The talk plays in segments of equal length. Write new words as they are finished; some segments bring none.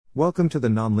Welcome to the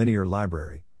Nonlinear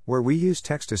Library, where we use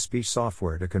text-to-speech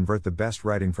software to convert the best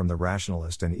writing from the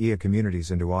Rationalist and EA communities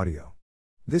into audio.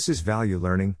 This is Value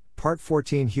Learning, Part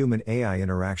 14 Human-AI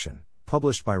Interaction,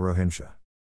 published by Rohinmshah.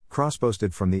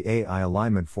 Crossposted from the AI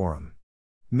Alignment Forum.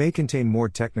 May contain more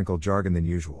technical jargon than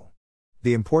usual.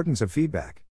 The importance of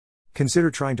feedback.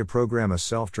 Consider trying to program a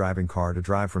self-driving car to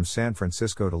drive from San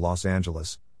Francisco to Los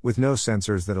Angeles, with no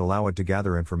sensors that allow it to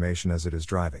gather information as it is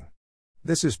driving.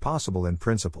 This is possible in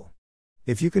principle.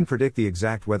 If you can predict the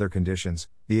exact weather conditions,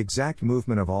 the exact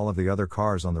movement of all of the other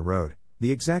cars on the road,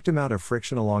 the exact amount of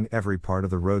friction along every part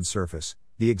of the road surface,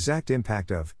 the exact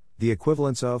impact of, the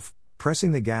equivalence of,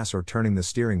 pressing the gas or turning the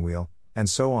steering wheel, and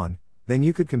so on, then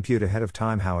you could compute ahead of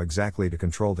time how exactly to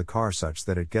control the car such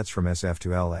that it gets from SF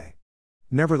to LA.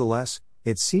 Nevertheless,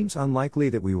 it seems unlikely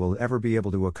that we will ever be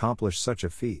able to accomplish such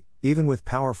a feat, even with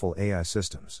powerful AI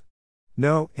systems.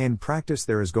 No, in practice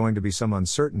there is going to be some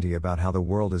uncertainty about how the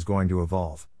world is going to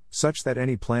evolve, such that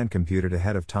any plan computed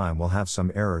ahead of time will have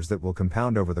some errors that will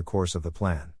compound over the course of the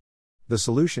plan. The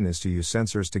solution is to use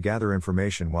sensors to gather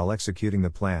information while executing the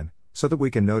plan, so that we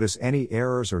can notice any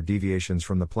errors or deviations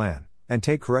from the plan, and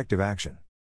take corrective action.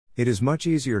 It is much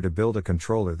easier to build a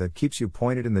controller that keeps you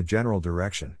pointed in the general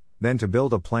direction, than to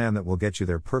build a plan that will get you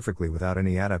there perfectly without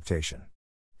any adaptation.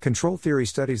 Control theory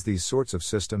studies these sorts of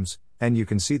systems, and you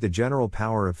can see the general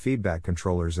power of feedback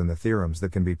controllers in the theorems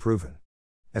that can be proven.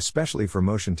 Especially for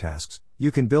motion tasks,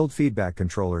 you can build feedback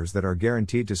controllers that are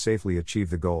guaranteed to safely achieve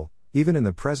the goal, even in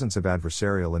the presence of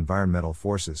adversarial environmental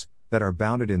forces, that are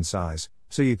bounded in size,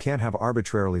 so you can't have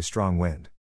arbitrarily strong wind.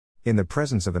 In the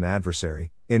presence of an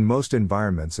adversary, in most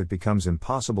environments it becomes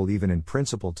impossible even in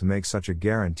principle to make such a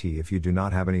guarantee if you do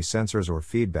not have any sensors or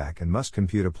feedback and must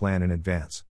compute a plan in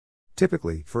advance.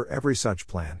 Typically, for every such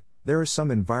plan, there is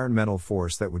some environmental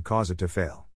force that would cause it to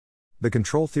fail. The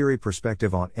control theory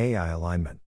perspective on AI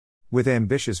alignment. With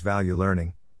ambitious value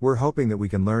learning, we're hoping that we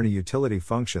can learn a utility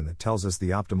function that tells us the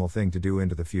optimal thing to do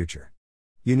into the future.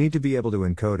 You need to be able to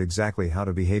encode exactly how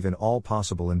to behave in all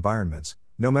possible environments,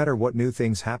 no matter what new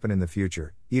things happen in the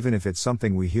future, even if it's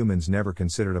something we humans never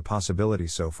considered a possibility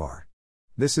so far.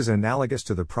 This is analogous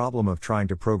to the problem of trying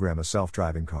to program a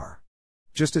self-driving car.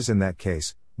 Just as in that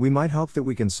case, we might hope that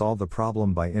we can solve the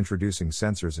problem by introducing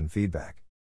sensors and feedback.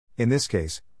 In this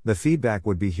case, the feedback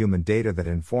would be human data that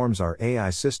informs our AI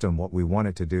system what we want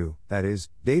it to do, that is,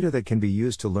 data that can be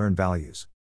used to learn values.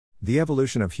 The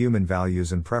evolution of human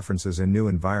values and preferences in new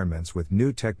environments with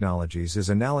new technologies is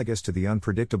analogous to the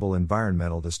unpredictable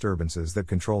environmental disturbances that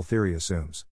control theory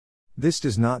assumes. This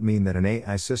does not mean that an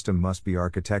AI system must be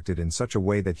architected in such a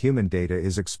way that human data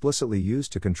is explicitly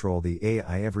used to control the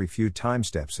AI every few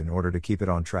timesteps in order to keep it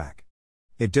on track.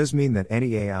 It does mean that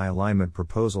any AI alignment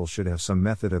proposal should have some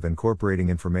method of incorporating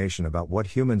information about what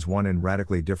humans want in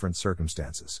radically different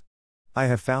circumstances. I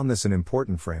have found this an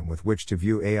important frame with which to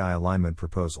view AI alignment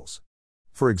proposals.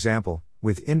 For example,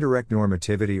 with indirect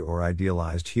normativity or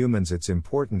idealized humans, it's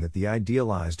important that the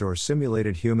idealized or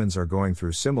simulated humans are going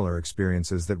through similar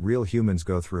experiences that real humans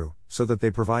go through, so that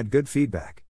they provide good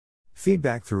feedback.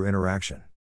 Feedback through interaction.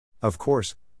 Of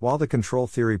course, while the control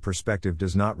theory perspective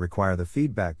does not require the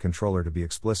feedback controller to be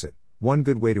explicit, one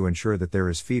good way to ensure that there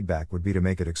is feedback would be to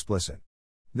make it explicit.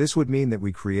 This would mean that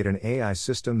we create an AI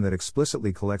system that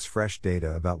explicitly collects fresh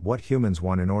data about what humans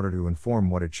want in order to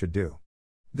inform what it should do.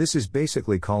 This is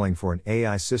basically calling for an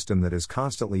AI system that is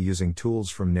constantly using tools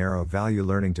from narrow value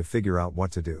learning to figure out what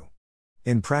to do.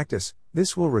 In practice,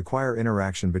 this will require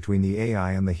interaction between the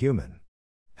AI and the human.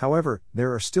 However,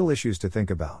 there are still issues to think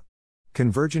about.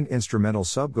 Convergent instrumental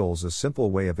subgoals. A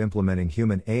simple way of implementing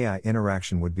human-AI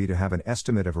interaction would be to have an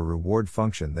estimate of a reward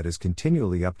function that is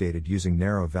continually updated using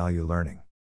narrow value learning.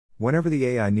 Whenever the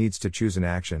AI needs to choose an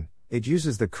action, it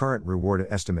uses the current reward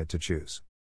estimate to choose.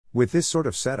 With this sort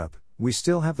of setup, we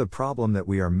still have the problem that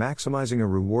we are maximizing a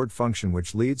reward function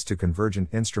which leads to convergent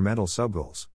instrumental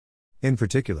subgoals. In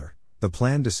particular, the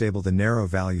plan disable the narrow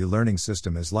value learning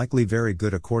system is likely very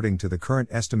good according to the current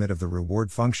estimate of the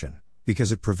reward function,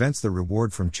 because it prevents the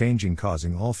reward from changing,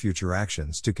 causing all future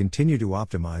actions to continue to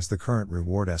optimize the current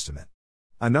reward estimate.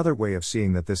 Another way of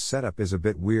seeing that this setup is a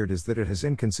bit weird is that it has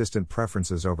inconsistent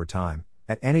preferences over time.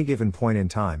 At any given point in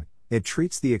time, it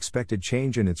treats the expected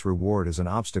change in its reward as an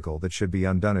obstacle that should be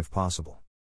undone if possible.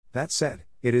 That said,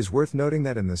 it is worth noting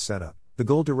that in this setup, the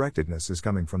goal-directedness is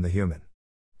coming from the human.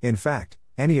 In fact,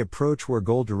 any approach where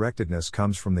goal-directedness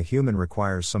comes from the human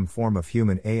requires some form of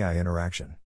human-AI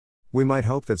interaction. We might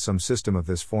hope that some system of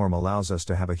this form allows us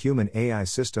to have a human-AI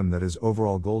system that is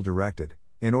overall goal-directed,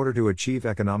 in order to achieve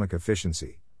economic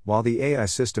efficiency, while the AI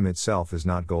system itself is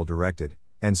not goal-directed,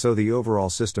 and so the overall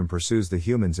system pursues the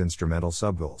human's instrumental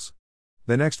subgoals.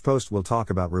 The next post will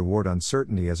talk about reward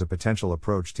uncertainty as a potential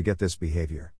approach to get this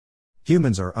behavior.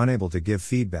 Humans are unable to give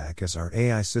feedback as our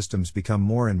AI systems become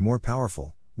more and more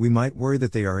powerful. We might worry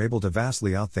that they are able to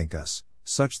vastly outthink us,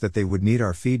 such that they would need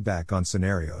our feedback on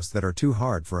scenarios that are too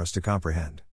hard for us to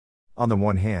comprehend. On the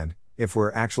one hand, if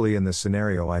we're actually in this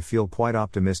scenario, I feel quite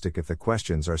optimistic. If the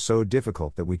questions are so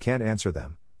difficult that we can't answer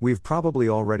them, we've probably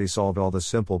already solved all the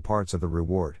simple parts of the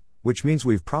reward, which means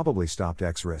we've probably stopped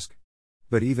X risk.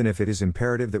 But even if it is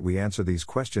imperative that we answer these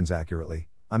questions accurately,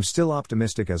 I'm still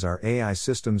optimistic. As our AI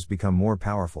systems become more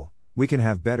powerful, we can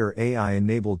have better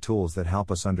AI-enabled tools that help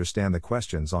us understand the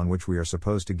questions on which we are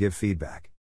supposed to give feedback.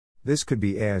 This could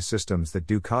be AI systems that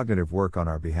do cognitive work on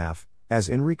our behalf, as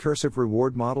in recursive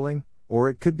reward modeling, or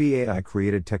it could be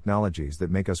AI-created technologies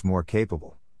that make us more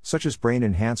capable, such as brain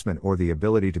enhancement or the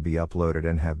ability to be uploaded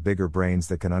and have bigger brains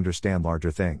that can understand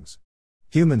larger things.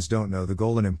 Humans don't know the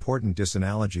goal. An important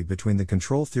disanalogy between the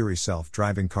control theory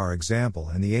self-driving car example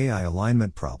and the AI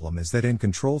alignment problem is that in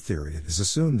control theory it is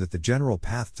assumed that the general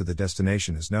path to the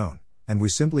destination is known, and we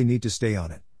simply need to stay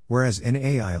on it, whereas in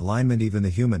AI alignment even the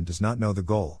human does not know the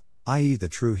goal, i.e. the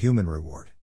true human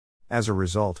reward. As a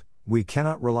result, we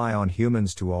cannot rely on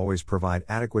humans to always provide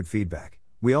adequate feedback.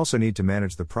 We also need to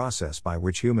manage the process by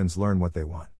which humans learn what they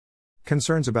want.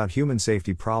 Concerns about human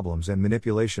safety problems and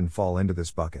manipulation fall into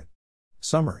this bucket.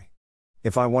 Summary.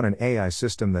 If I want an AI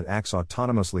system that acts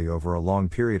autonomously over a long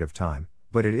period of time,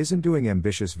 but it isn't doing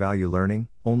ambitious value learning,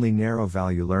 only narrow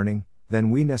value learning,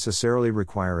 then we necessarily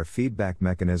require a feedback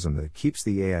mechanism that keeps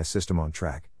the AI system on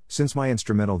track, since my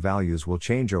instrumental values will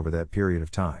change over that period of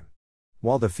time.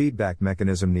 While the feedback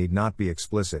mechanism need not be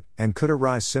explicit, and could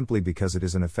arise simply because it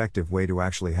is an effective way to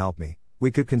actually help me,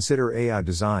 we could consider AI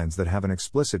designs that have an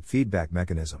explicit feedback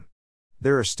mechanism.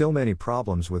 There are still many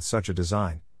problems with such a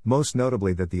design, most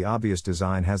notably that the obvious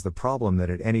design has the problem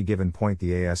that at any given point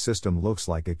the AI system looks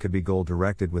like it could be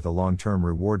goal-directed with a long-term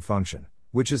reward function,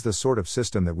 which is the sort of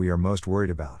system that we are most worried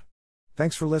about.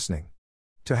 Thanks for listening.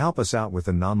 To help us out with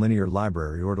the Nonlinear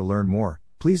Library or to learn more,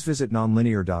 please visit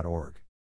nonlinear.org.